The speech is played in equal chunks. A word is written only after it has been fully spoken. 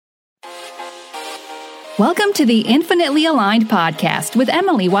Welcome to the Infinitely Aligned podcast with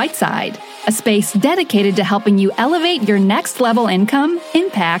Emily Whiteside, a space dedicated to helping you elevate your next level income,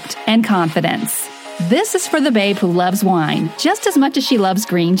 impact, and confidence. This is for the babe who loves wine just as much as she loves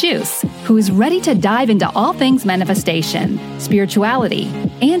green juice, who is ready to dive into all things manifestation, spirituality,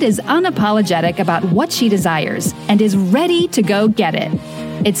 and is unapologetic about what she desires and is ready to go get it.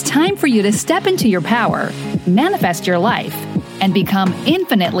 It's time for you to step into your power, manifest your life, and become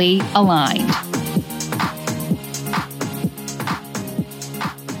infinitely aligned.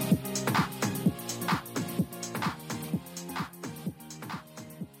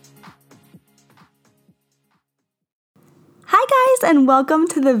 Hi guys, and welcome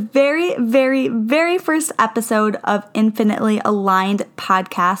to the very first episode of Infinitely Aligned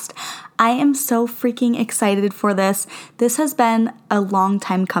podcast. I am so freaking excited for this. This has been a long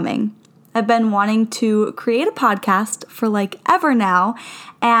time coming. I've been wanting to create a podcast for like ever now,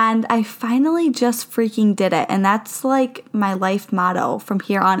 and I finally just freaking did it. And that's like my life motto from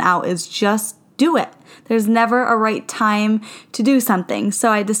here on out is just do it. There's never a right time to do something.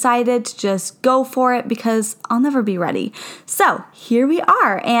 So I decided to just go for it because I'll never be ready. So here we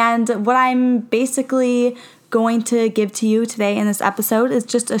are. And what I'm basically going to give to you today in this episode is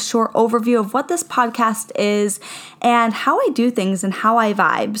just a short overview of what this podcast is and how I do things and how I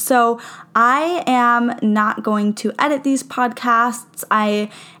vibe. So I am not going to edit these podcasts.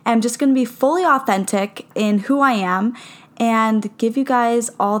 I am just going to be fully authentic in who I am and give you guys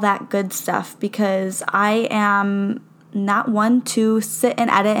all that good stuff because I am not one to sit and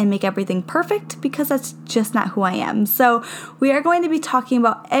edit and make everything perfect because that's just not who I am. So we are going to be talking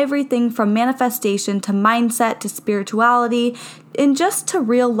about everything from manifestation to mindset to spirituality and just to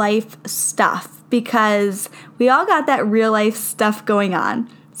real life stuff because we all got that real life stuff going on.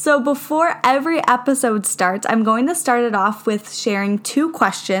 So before every episode starts, I'm going to start it off with sharing 2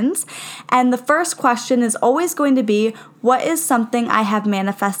 questions. And the first question is always going to be, what is something I have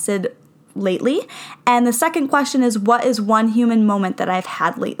manifested lately? And the second question is, what is one human moment that I've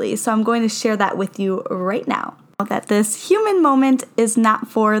had lately? So I'm going to share that with you right now. That this human moment is not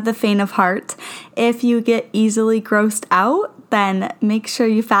for the faint of heart. If you get easily grossed out, then make sure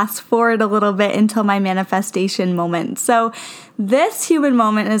you fast forward a little bit until my manifestation moment. So this human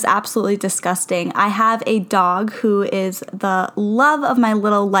moment is absolutely disgusting. I have a dog who is the love of my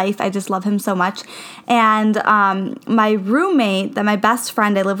little life. I just love him so much. And my roommate, my best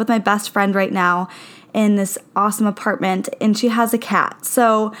friend, I live with my best friend right now in this awesome apartment, and she has a cat.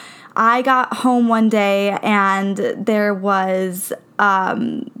 So I got home one day and there was,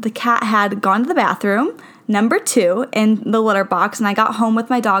 the cat had gone to the bathroom, number 2, in the litter box. And I got home with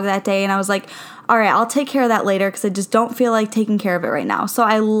my dog that day and I was like, all right, I'll take care of that later because I just don't feel like taking care of it right now. So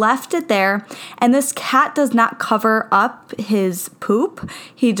I left it there, and this cat does not cover up his poop.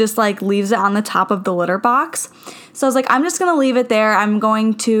 He just like leaves it on the top of the litter box. So I was like, I'm just going to leave it there. I'm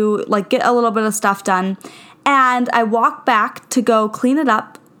going to like get a little bit of stuff done. And I walked back to go clean it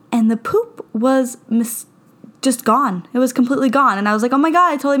up, and the poop was just gone. It was completely gone. And I was like, oh my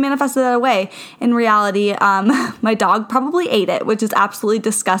God, I totally manifested that away. In reality, my dog probably ate it, which is absolutely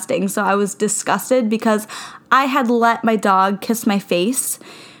disgusting. So I was disgusted because I had let my dog kiss my face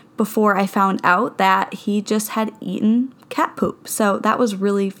before I found out that he just had eaten cat poop. So that was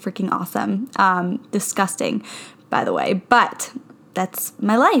really freaking awesome. Disgusting, by the way, but that's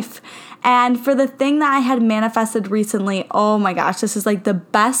my life. And for the thing that I had manifested recently, oh my gosh, this is like the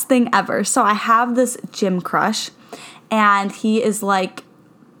best thing ever. So I have this gym crush, and he is like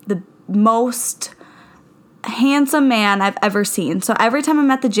the most handsome man I've ever seen. So every time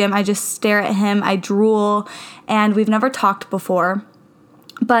I'm at the gym, I just stare at him, I drool, and we've never talked before.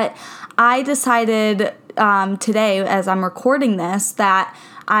 But I decided today, as I'm recording this, that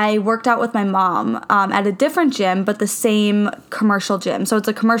I worked out with my mom at a different gym, but the same commercial gym. So it's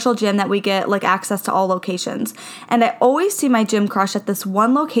a commercial gym that we get like access to all locations. And I always see my gym crush at this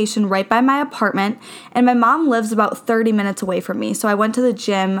one location right by my apartment. And my mom lives about 30 minutes away from me. So I went to the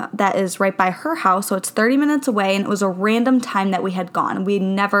gym that is right by her house. So it's 30 minutes away, and it was a random time that we had gone.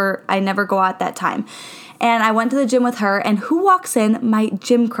 I never go out that time. And I went to the gym with her, and who walks in? My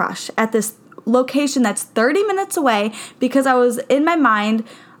gym crush at this location that's 30 minutes away, because I was in my mind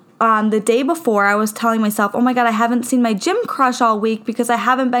the day before, I was telling myself, oh my God, I haven't seen my gym crush all week because I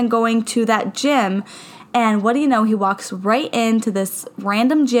haven't been going to that gym. And what do you know? He walks right into this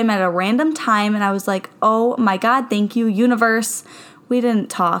random gym at a random time. And I was like, oh my God, thank you, universe. We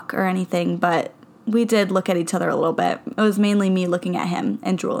didn't talk or anything, but we did look at each other a little bit. It was mainly me looking at him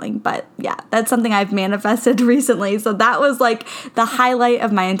and drooling. But yeah, that's something I've manifested recently. So that was like the highlight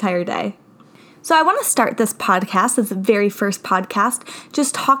of my entire day. So I want to start this podcast, this very first podcast,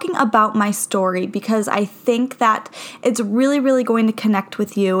 just talking about my story because I think that it's really, really going to connect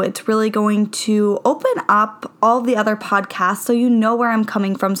with you. It's really going to open up all the other podcasts so you know where I'm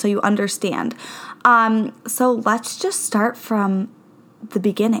coming from, so you understand. So let's just start from the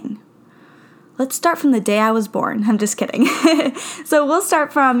beginning. Let's start from the day I was born. I'm just kidding. So we'll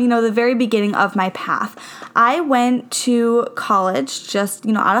start from, the very beginning of my path. I went to college just,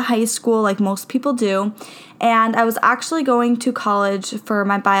 out of high school like most people do. And I was actually going to college for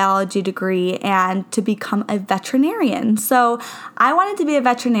my biology degree and to become a veterinarian. So I wanted to be a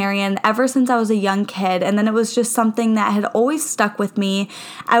veterinarian ever since I was a young kid. And then it was just something that had always stuck with me.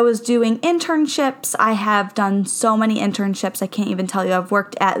 I was doing internships. I have done so many internships. I can't even tell you. I've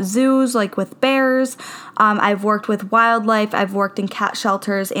worked at zoos, like with bears. I've worked with wildlife. I've worked in cat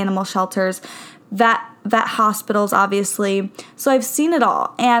shelters, animal shelters, vet hospitals, obviously. So I've seen it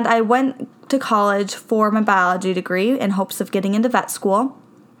all. And I went to college for my biology degree in hopes of getting into vet school.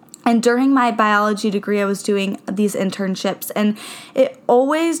 And during my biology degree, I was doing these internships, and it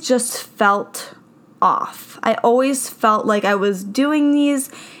always just felt off. I always felt like I was doing these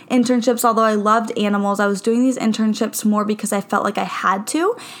internships, although I loved animals, I was doing these internships more because I felt like I had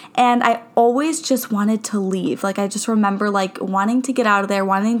to, and I always just wanted to leave. Like I just remember wanting to get out of there,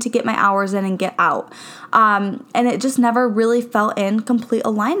 wanting to get my hours in and get out. And it just never really felt in complete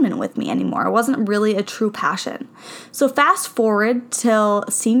alignment with me anymore. It wasn't really a true passion. So fast forward till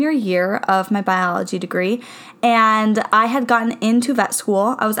senior year of my biology degree, and I had gotten into vet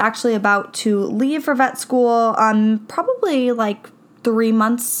school. I was actually about to leave for vet school probably 3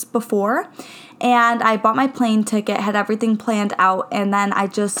 months before, and I bought my plane ticket, had everything planned out, and then I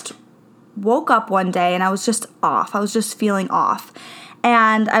just woke up one day and I was just off. I was just feeling off.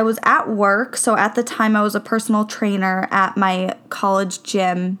 And I was at work, so at the time I was a personal trainer at my college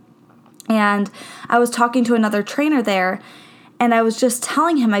gym, and I was talking to another trainer there, and I was just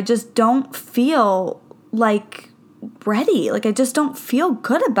telling him I just don't feel ready. I just don't feel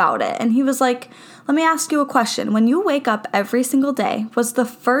good about it. And he was like, let me ask you a question. When you wake up every single day, what's the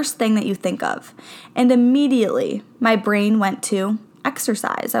first thing that you think of? And immediately my brain went to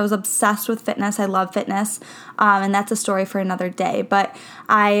exercise. I was obsessed with fitness. I love fitness. And that's a story for another day. But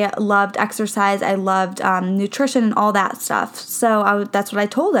I loved exercise. I loved nutrition and all that stuff. So that's what I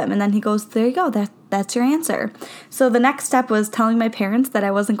told him. And then he goes, there you go. That's your answer. So the next step was telling my parents that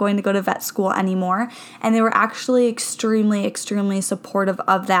I wasn't going to go to vet school anymore. And they were actually extremely, extremely supportive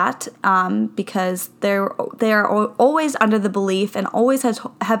of that because they are always under the belief and always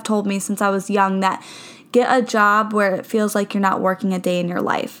have told me since I was young that get a job where it feels like you're not working a day in your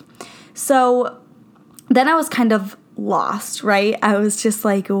life. So then I was kind of lost, right? I was just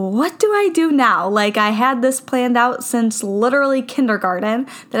like, what do I do now? I had this planned out since literally kindergarten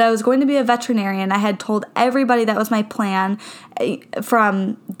that I was going to be a veterinarian. I had told everybody that was my plan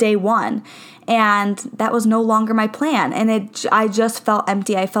from day one, and that was no longer my plan. And I just felt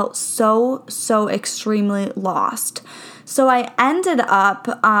empty. I felt so extremely lost. So I ended up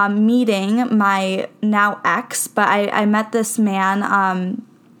meeting my now ex, but I met this man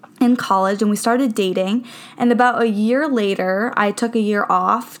in college, and we started dating. And about a year later, I took a year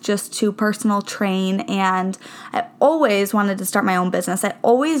off just to personal train, and I always wanted to start my own business. I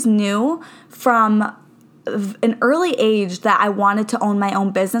always knew from an early age that I wanted to own my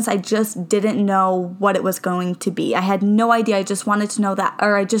own business. I just didn't know what it was going to be. I had no idea. I just wanted to know that,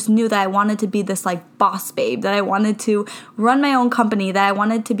 or I just knew that I wanted to be this boss babe, that I wanted to run my own company, that I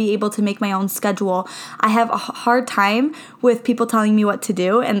wanted to be able to make my own schedule. I have a hard time with people telling me what to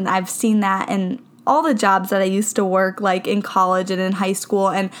do, and I've seen that in all the jobs that I used to work in college and in high school,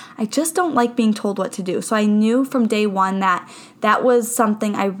 and I just don't like being told what to do. So I knew from day one that was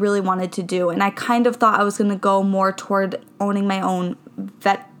something I really wanted to do, and I kind of thought I was going to go more toward owning my own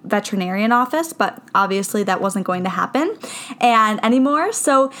veterinarian office, but obviously that wasn't going to happen anymore.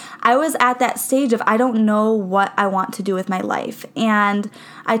 So I was at that stage of I don't know what I want to do with my life, and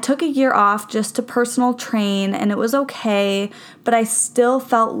I took a year off just to personal train, and it was okay, but I still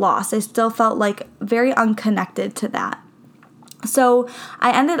felt lost. I still felt very unconnected to that. So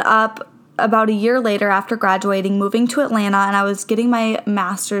I ended up about a year later after graduating, moving to Atlanta, and I was getting my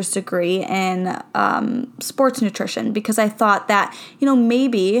master's degree in sports nutrition because I thought that,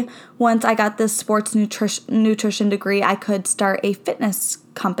 maybe once I got this sports nutrition degree, I could start a fitness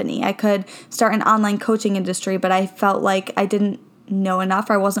company. I could start an online coaching industry, but I felt like I didn't know enough,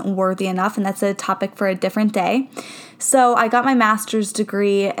 or I wasn't worthy enough, and that's a topic for a different day. So I got my master's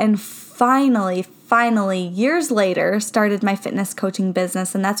degree and finally finally, years later, started my fitness coaching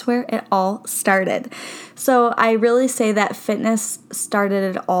business, and that's where it all started. So I really say that fitness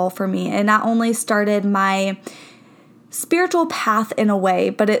started it all for me. It not only started my spiritual path in a way,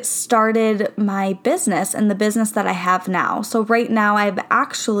 but it started my business and the business that I have now. So right now I'm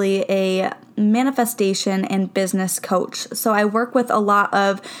actually a manifestation and business coach. So I work with a lot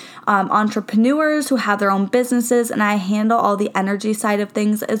of entrepreneurs who have their own businesses, and I handle all the energy side of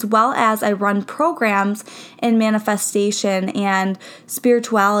things, as well as I run programs in manifestation and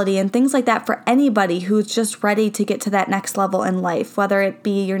spirituality and things like that for anybody who's just ready to get to that next level in life, whether it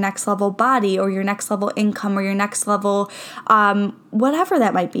be your next level body or your next level income or your next level whatever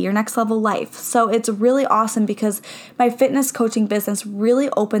that might be, your next level life. So it's really awesome because my fitness coaching business really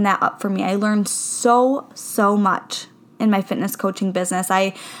opened that up for me. I learned so much in my fitness coaching business.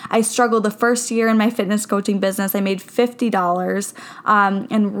 I struggled the first year in my fitness coaching business. I made $50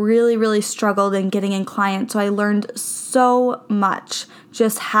 and really struggled in getting in clients. So I learned so much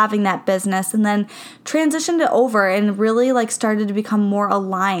just having that business, and then transitioned it over and really started to become more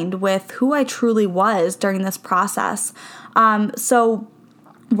aligned with who I truly was during this process. So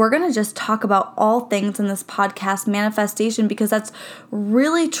we're going to just talk about all things in this podcast, manifestation, because that's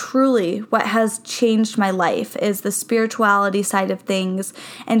really truly what has changed my life, is the spirituality side of things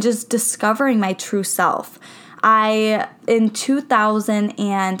and just discovering my true self. In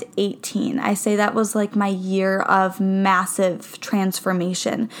 2018, I say that was my year of massive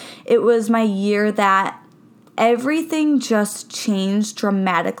transformation. It was my year that everything just changed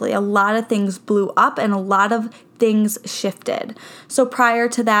dramatically. A lot of things blew up and a lot of things shifted. So prior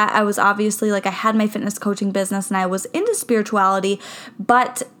to that, I was obviously I had my fitness coaching business and I was into spirituality,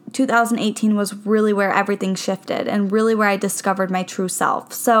 but 2018 was really where everything shifted and really where I discovered my true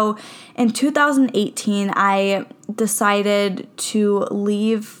self. So in 2018, I decided to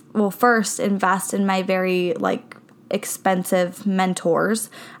first invest in my very expensive mentors.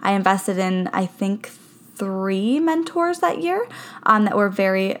 I invested in, I think, 3 mentors that year that were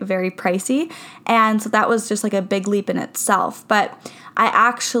very pricey. And so that was just a big leap in itself. But I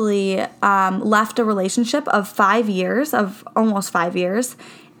actually left a relationship of almost 5 years.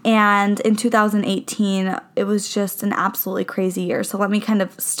 And in 2018, it was just an absolutely crazy year. So let me kind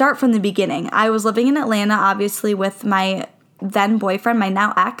of start from the beginning. I was living in Atlanta, obviously, with my then boyfriend, my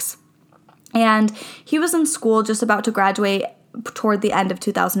now ex. And he was in school just about to graduate toward the end of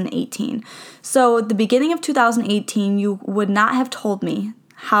 2018. So the beginning of 2018, you would not have told me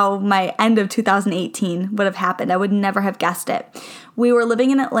how my end of 2018 would have happened. I would never have guessed it. We were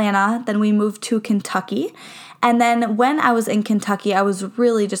living in Atlanta, then we moved to Kentucky. And then when I was in Kentucky, I was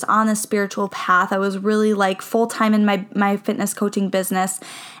really just on a spiritual path. I was really full-time in my fitness coaching business.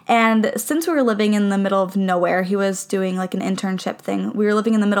 And since we were living in the middle of nowhere, he was doing an internship thing. We were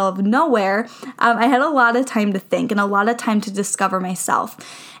living in the middle of nowhere. I had a lot of time to think and a lot of time to discover myself.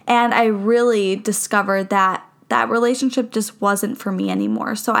 And I really discovered that relationship just wasn't for me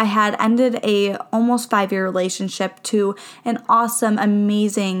anymore. So I had ended a almost 5-year relationship to an awesome,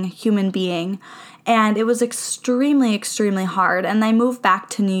 amazing human being. And it was extremely hard. And I moved back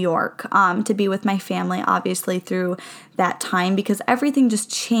to New York to be with my family, obviously, through that time because everything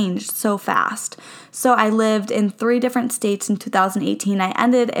just changed so fast. So I lived in 3 different states in 2018. I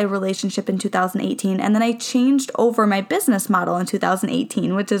ended a relationship in 2018, and then I changed over my business model in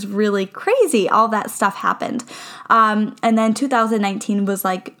 2018, which is really crazy. All that stuff happened. And then 2019 was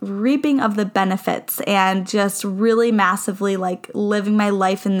reaping of the benefits and just really massively living my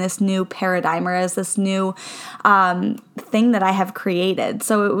life in this new paradigm, or as this new thing that I have created.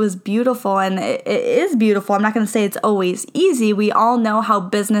 So it was beautiful, and it is beautiful. I'm not going to say it's always easy. We all know how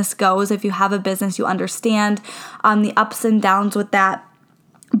business goes. If you have a business, you understand the ups and downs with that.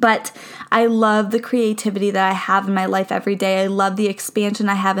 But I love the creativity that I have in my life every day. I love the expansion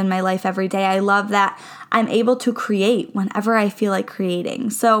I have in my life every day. I love that I'm able to create whenever I feel like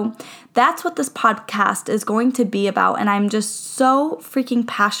creating. So that's what this podcast is going to be about. And I'm just so freaking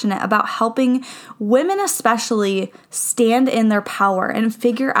passionate about helping women especially stand in their power and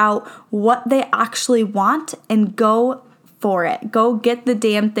figure out what they actually want and go for it. Go get the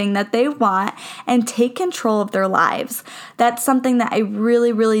damn thing that they want and take control of their lives. That's something that I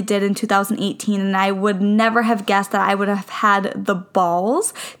really did in 2018, and I would never have guessed that I would have had the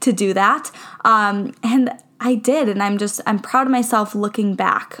balls to do that. And I did, and I'm proud of myself looking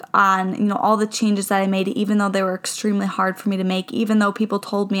back on, all the changes that I made, even though they were extremely hard for me to make, even though people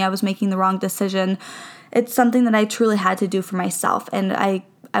told me I was making the wrong decision. It's something that I truly had to do for myself, and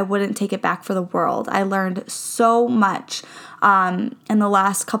I wouldn't take it back for the world. I learned so much in the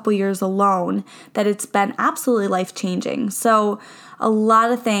last couple years alone that it's been absolutely life-changing. So a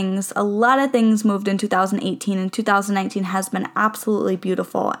lot of things moved in 2018, and 2019 has been absolutely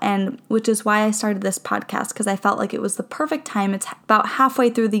beautiful, and which is why I started this podcast, because I felt like it was the perfect time. It's about halfway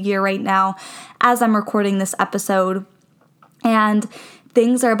through the year right now as I'm recording this episode, and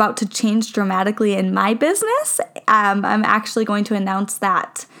things are about to change dramatically in my business. I'm actually going to announce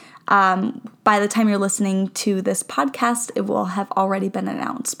that by the time you're listening to this podcast, it will have already been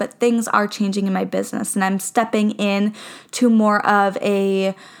announced. But things are changing in my business, and I'm stepping in to more of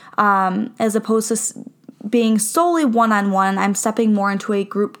a, as opposed to being solely one-on-one, I'm stepping more into a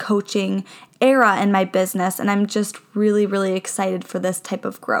group coaching era in my business, and I'm just really, really excited for this type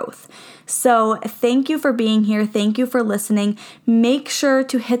of growth. So thank you for being here. Thank you for listening. Make sure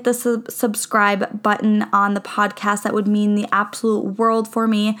to hit the subscribe button on the podcast. That would mean the absolute world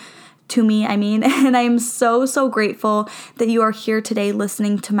to me, and I am so, so grateful that you are here today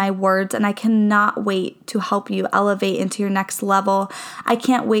listening to my words, and I cannot wait to help you elevate into your next level. I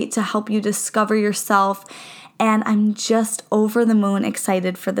can't wait to help you discover yourself, and I'm just over the moon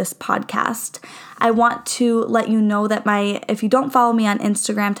excited for this podcast. I want to let you know that if you don't follow me on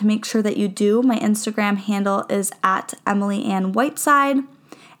Instagram, to make sure that you do. My Instagram handle is at Emily Ann Whiteside.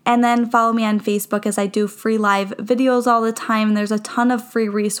 And then follow me on Facebook, as I do free live videos all the time. There's a ton of free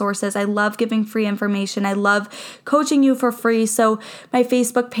resources. I love giving free information. I love coaching you for free. So my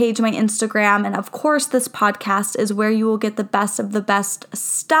Facebook page, my Instagram, and of course this podcast is where you will get the best of the best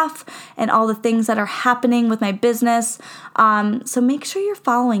stuff and all the things that are happening with my business. So make sure you're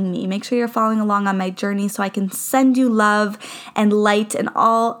following me. Make sure you're following along on my journey so I can send you love and light and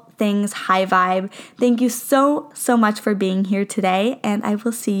all things high vibe. Thank you so, so much for being here today, and I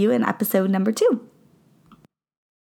will see you in episode number 2.